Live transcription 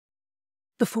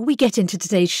Before we get into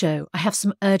today's show, I have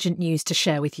some urgent news to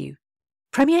share with you.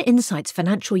 Premier Insight's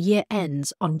financial year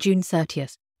ends on June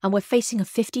 30th, and we're facing a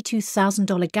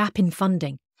 $52,000 gap in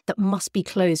funding that must be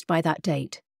closed by that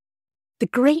date. The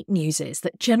great news is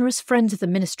that generous friends of the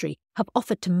ministry have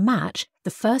offered to match the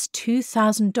first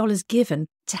 $2,000 given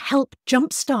to help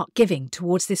jumpstart giving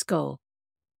towards this goal.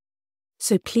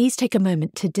 So please take a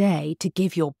moment today to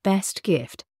give your best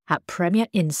gift at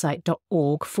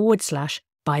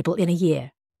premierinsight.org/Bible in a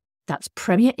year. That's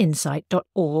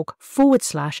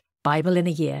premierinsight.org/Bible in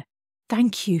a year.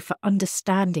 Thank you for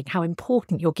understanding how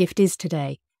important your gift is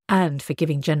today and for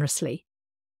giving generously.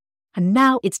 And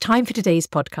now it's time for today's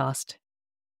podcast.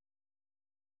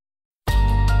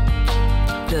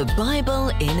 The Bible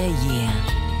in a year,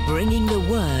 bringing the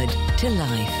Word to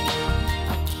life.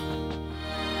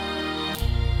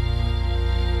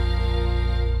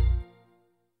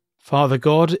 Father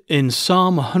God, in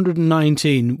Psalm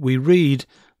 119 we read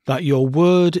that your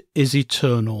word is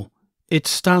eternal. It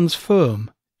stands firm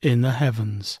in the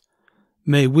heavens.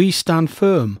 May we stand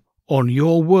firm on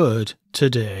your word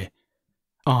today.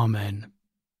 Amen.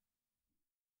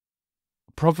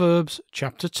 Proverbs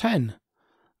chapter 10,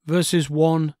 verses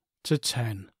 1 to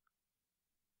 10.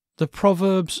 The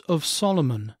Proverbs of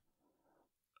Solomon.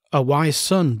 A wise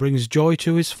son brings joy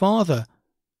to his father,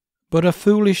 but a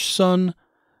foolish son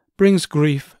brings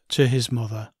grief to his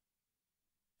mother.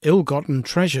 Ill-gotten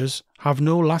treasures have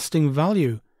no lasting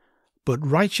value, but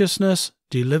righteousness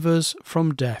delivers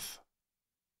from death.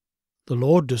 The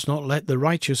Lord does not let the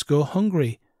righteous go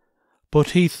hungry,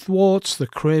 but he thwarts the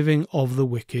craving of the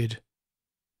wicked.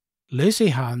 Lazy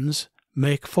hands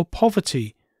make for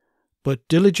poverty, but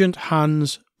diligent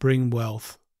hands bring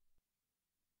wealth.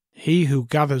 He who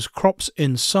gathers crops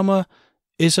in summer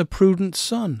is a prudent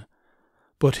son,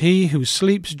 but he who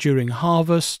sleeps during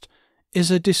harvest is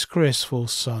a disgraceful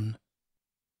son.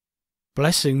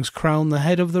 Blessings crown the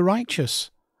head of the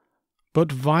righteous,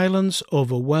 but violence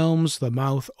overwhelms the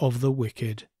mouth of the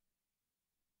wicked.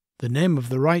 The name of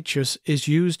the righteous is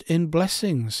used in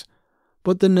blessings,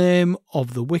 but the name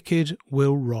of the wicked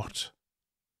will rot.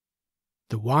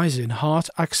 The wise in heart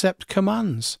accept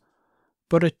commands,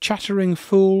 but a chattering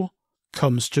fool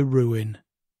comes to ruin.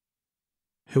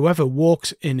 Whoever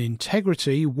walks in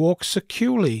integrity walks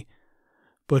securely,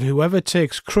 but whoever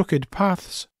takes crooked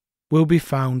paths will be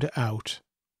found out.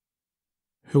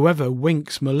 Whoever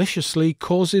winks maliciously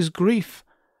causes grief,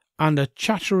 and a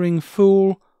chattering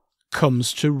fool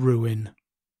comes to ruin.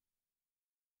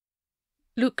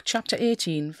 Luke chapter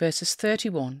 18 verses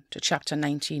 31 to chapter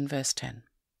 19 verse 10.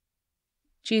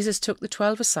 Jesus took the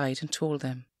 12 aside and told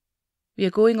them, "We are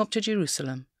going up to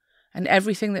Jerusalem, and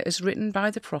everything that is written by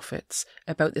the prophets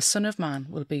about the Son of Man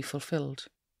will be fulfilled.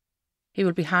 He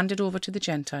will be handed over to the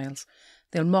Gentiles.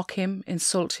 They'll mock him,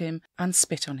 insult him, and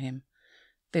spit on him.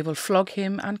 They will flog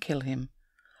him and kill him.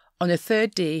 On the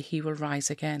third day he will rise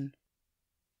again."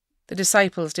 The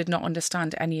disciples did not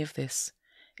understand any of this.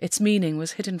 Its meaning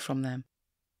was hidden from them,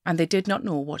 and they did not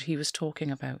know what he was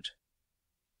talking about.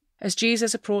 As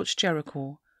Jesus approached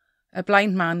Jericho, a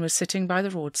blind man was sitting by the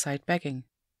roadside begging.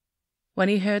 When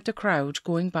he heard the crowd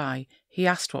going by, he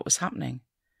asked what was happening.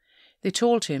 They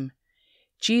told him,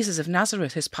 "Jesus of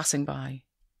Nazareth is passing by."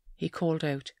 He called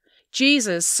out,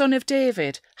 "Jesus, Son of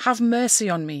David, have mercy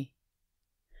on me."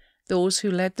 Those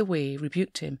who led the way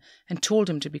rebuked him and told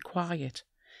him to be quiet,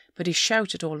 but he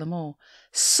shouted all the more,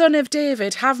 "Son of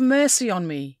David, have mercy on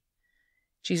me."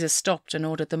 Jesus stopped and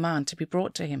ordered the man to be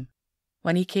brought to him.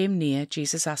 When he came near,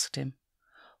 Jesus asked him,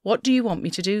 "What do you want me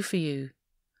to do for you?"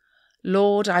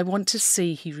 "Lord, I want to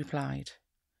see," he replied.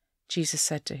 Jesus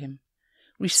said to him,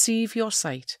 "Receive your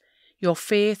sight. Your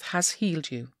faith has healed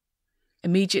you."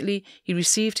 Immediately he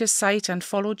received his sight and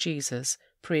followed Jesus,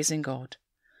 praising God.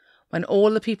 When all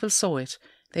the people saw it,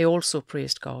 they also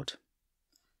praised God.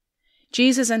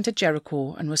 Jesus entered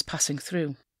Jericho and was passing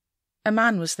through. A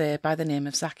man was there by the name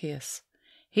of Zacchaeus.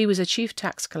 He was a chief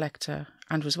tax collector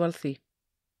and was wealthy.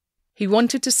 He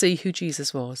wanted to see who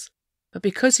Jesus was, but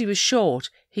because he was short,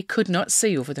 he could not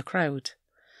see over the crowd.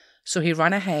 So he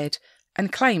ran ahead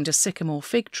and climbed a sycamore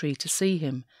fig tree to see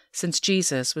him, since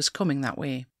Jesus was coming that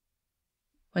way.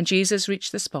 When Jesus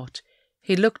reached the spot,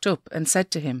 he looked up and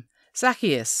said to him,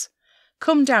 "Zacchaeus,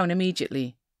 come down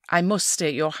immediately. I must stay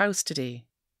at your house today."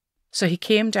 So he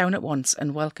came down at once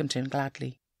and welcomed him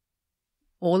gladly.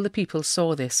 All the people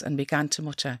saw this and began to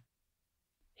mutter,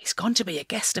 "He's gone to be a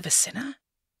guest of a sinner."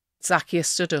 Zacchaeus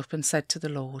stood up and said to the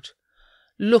Lord,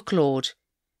 "Look, Lord,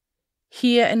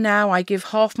 here and now I give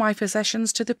half my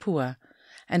possessions to the poor,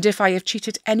 and if I have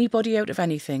cheated anybody out of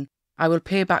anything, I will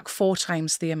pay back 4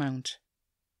 times the amount."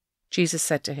 Jesus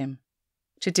said to him,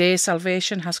 Today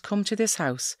salvation has come to this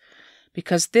house,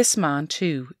 because this man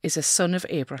too is a son of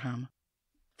Abraham.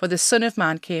 For the Son of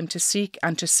Man came to seek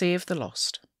and to save the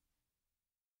lost.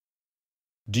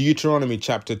 Deuteronomy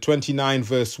chapter 29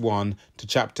 verse 1 to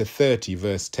chapter 30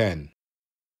 verse 10.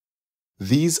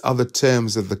 These are the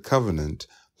terms of the covenant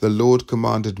the Lord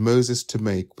commanded Moses to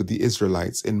make with the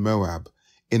Israelites in Moab,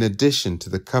 in addition to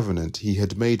the covenant he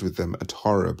had made with them at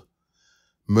Horeb.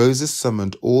 Moses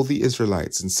summoned all the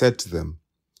Israelites and said to them,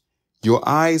 "Your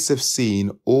eyes have seen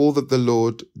all that the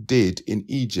Lord did in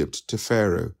Egypt to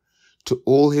Pharaoh, to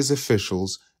all his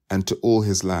officials, and to all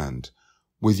his land.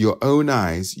 With your own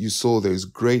eyes you saw those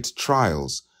great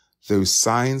trials, those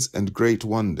signs and great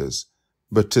wonders.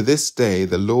 But to this day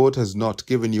the Lord has not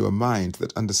given you a mind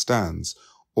that understands,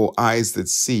 or eyes that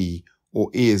see, or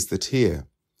ears that hear.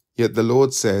 Yet the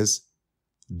Lord says,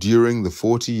 during the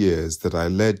 40 years that I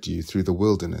led you through the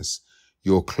wilderness,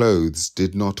 your clothes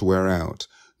did not wear out,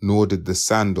 nor did the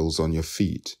sandals on your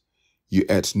feet. You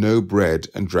ate no bread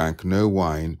and drank no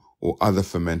wine or other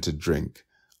fermented drink.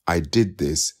 I did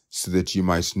this so that you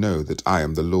might know that I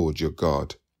am the Lord your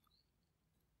God."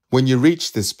 When you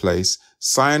reached this place,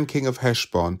 Sihon king of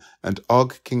Heshbon and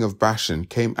Og king of Bashan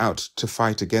came out to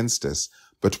fight against us,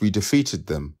 but we defeated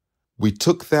them. We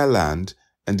took their land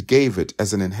and gave it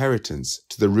as an inheritance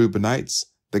to the Reubenites,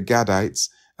 the Gadites,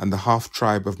 and the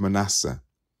half-tribe of Manasseh.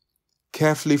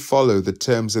 Carefully follow the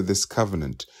terms of this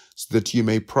covenant, so that you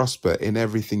may prosper in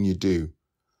everything you do.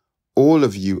 All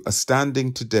of you are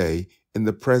standing today in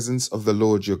the presence of the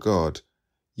Lord your God,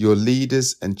 your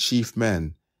leaders and chief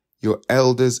men, your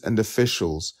elders and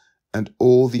officials, and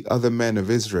all the other men of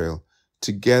Israel,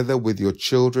 together with your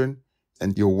children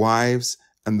and your wives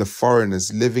and the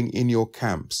foreigners living in your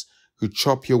camps, who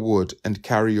chop your wood and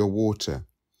carry your water.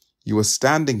 You are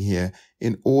standing here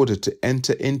in order to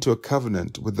enter into a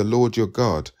covenant with the Lord your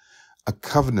God, a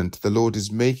covenant the Lord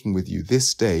is making with you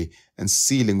this day and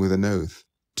sealing with an oath,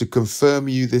 to confirm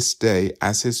you this day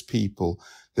as his people,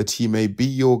 that he may be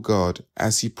your God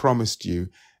as he promised you,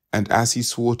 and as he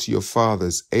swore to your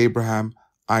fathers Abraham,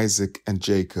 Isaac, and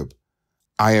Jacob.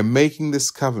 I am making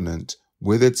this covenant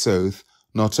with its oath,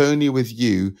 not only with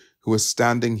you who are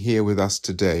standing here with us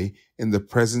today in the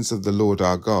presence of the Lord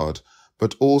our God,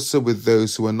 but also with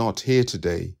those who are not here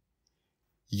today.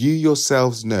 You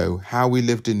yourselves know how we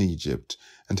lived in Egypt,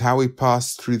 and how we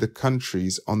passed through the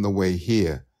countries on the way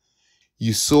here.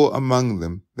 You saw among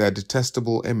them their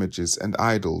detestable images and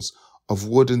idols of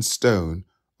wood and stone,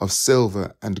 of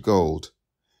silver and gold.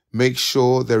 Make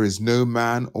sure there is no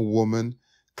man or woman,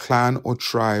 clan or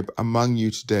tribe among you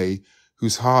today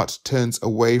whose heart turns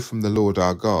away from the Lord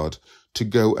our God to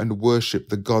go and worship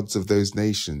the gods of those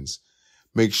nations.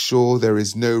 Make sure there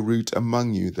is no root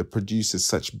among you that produces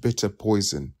such bitter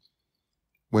poison.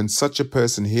 When such a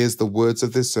person hears the words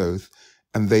of this oath,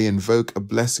 and they invoke a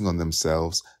blessing on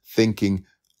themselves, thinking,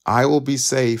 I will be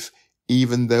safe,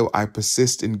 even though I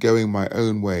persist in going my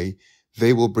own way,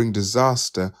 they will bring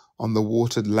disaster on the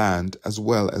watered land as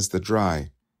well as the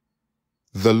dry.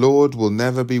 The Lord will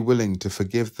never be willing to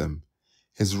forgive them.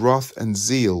 His wrath and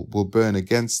zeal will burn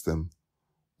against them.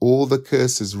 All the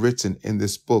curses written in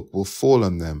this book will fall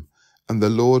on them, and the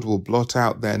Lord will blot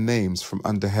out their names from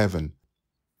under heaven.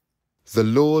 The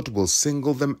Lord will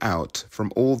single them out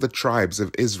from all the tribes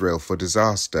of Israel for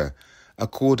disaster,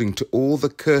 according to all the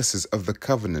curses of the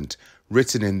covenant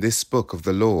written in this book of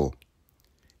the law.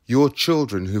 Your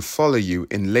children who follow you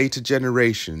in later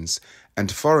generations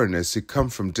and foreigners who come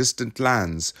from distant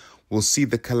lands will see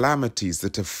the calamities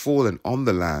that have fallen on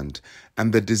the land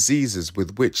and the diseases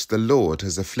with which the Lord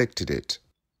has afflicted it.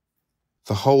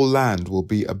 The whole land will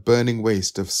be a burning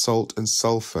waste of salt and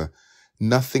sulfur,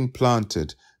 nothing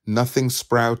planted, nothing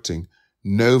sprouting,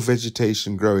 no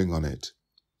vegetation growing on it.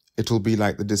 It will be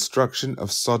like the destruction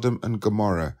of Sodom and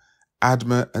Gomorrah,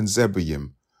 Admah and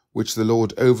Zeboim, which the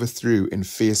Lord overthrew in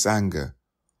fierce anger.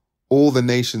 All the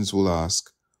nations will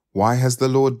ask, why has the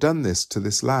Lord done this to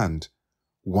this land?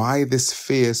 Why this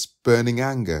fierce, burning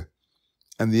anger?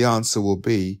 And the answer will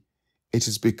be, it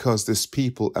is because this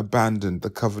people abandoned the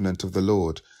covenant of the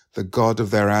Lord, the God of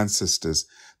their ancestors,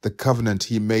 the covenant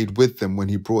he made with them when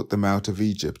he brought them out of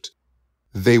Egypt.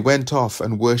 They went off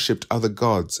and worshipped other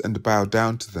gods and bowed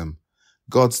down to them,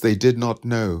 gods they did not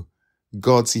know,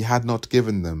 gods he had not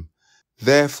given them.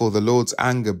 Therefore the Lord's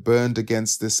anger burned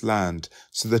against this land,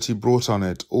 so that he brought on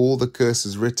it all the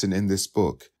curses written in this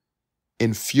book.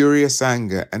 In furious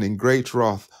anger and in great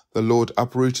wrath the Lord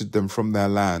uprooted them from their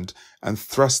land and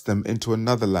thrust them into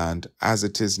another land, as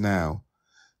it is now.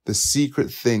 The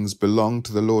secret things belong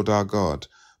to the Lord our God,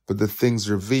 but the things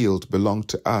revealed belong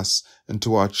to us and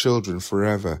to our children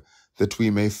forever, that we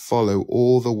may follow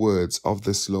all the words of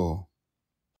this law.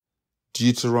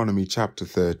 Deuteronomy chapter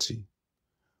 30.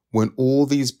 When all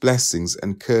these blessings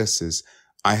and curses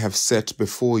I have set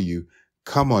before you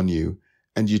come on you,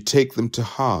 and you take them to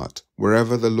heart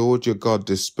wherever the Lord your God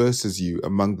disperses you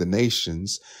among the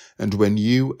nations, and when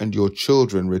you and your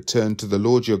children return to the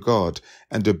Lord your God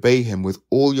and obey him with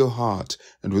all your heart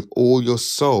and with all your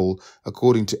soul,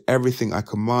 according to everything I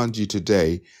command you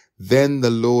today, then the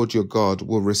Lord your God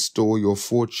will restore your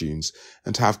fortunes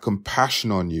and have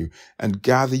compassion on you and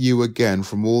gather you again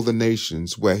from all the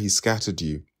nations where he scattered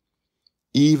you.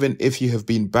 Even if you have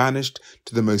been banished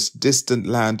to the most distant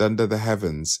land under the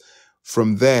heavens,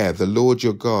 from there the Lord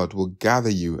your God will gather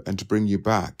you and bring you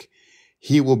back.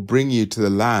 He will bring you to the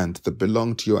land that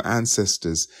belonged to your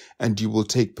ancestors, and you will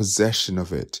take possession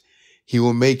of it. He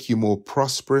will make you more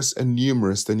prosperous and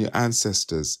numerous than your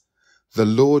ancestors. The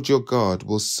Lord your God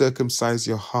will circumcise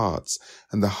your hearts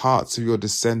and the hearts of your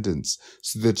descendants,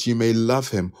 so that you may love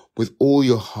him with all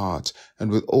your heart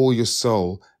and with all your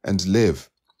soul and live.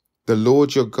 The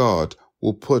Lord your God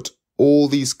will put all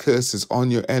these curses on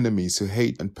your enemies who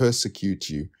hate and persecute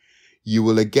you. You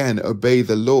will again obey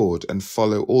the Lord and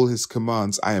follow all his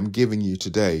commands I am giving you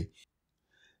today.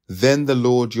 Then the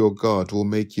Lord your God will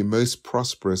make you most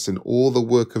prosperous in all the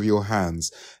work of your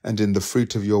hands and in the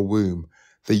fruit of your womb,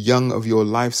 the young of your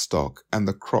livestock and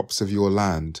the crops of your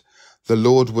land. The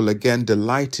Lord will again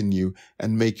delight in you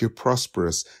and make you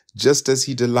prosperous, just as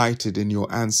he delighted in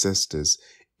your ancestors,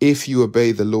 if you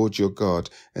obey the Lord your God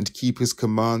and keep his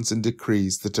commands and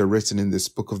decrees that are written in this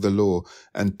book of the law,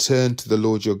 and turn to the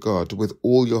Lord your God with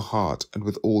all your heart and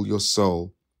with all your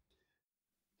soul.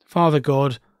 Father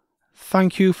God,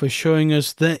 thank you for showing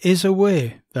us there is a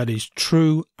way that is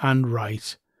true and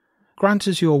right. Grant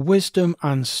us your wisdom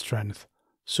and strength,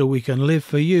 so we can live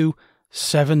for you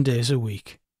 7 days a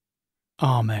week.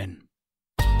 Amen.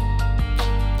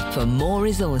 For more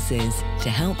resources to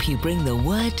help you bring the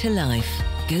word to life,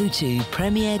 go to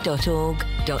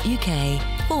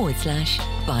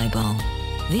premier.org.uk/Bible.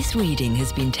 This reading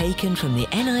has been taken from the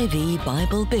NIV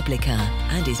Bible Biblica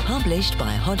and is published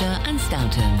by Hodder and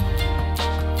Stoughton.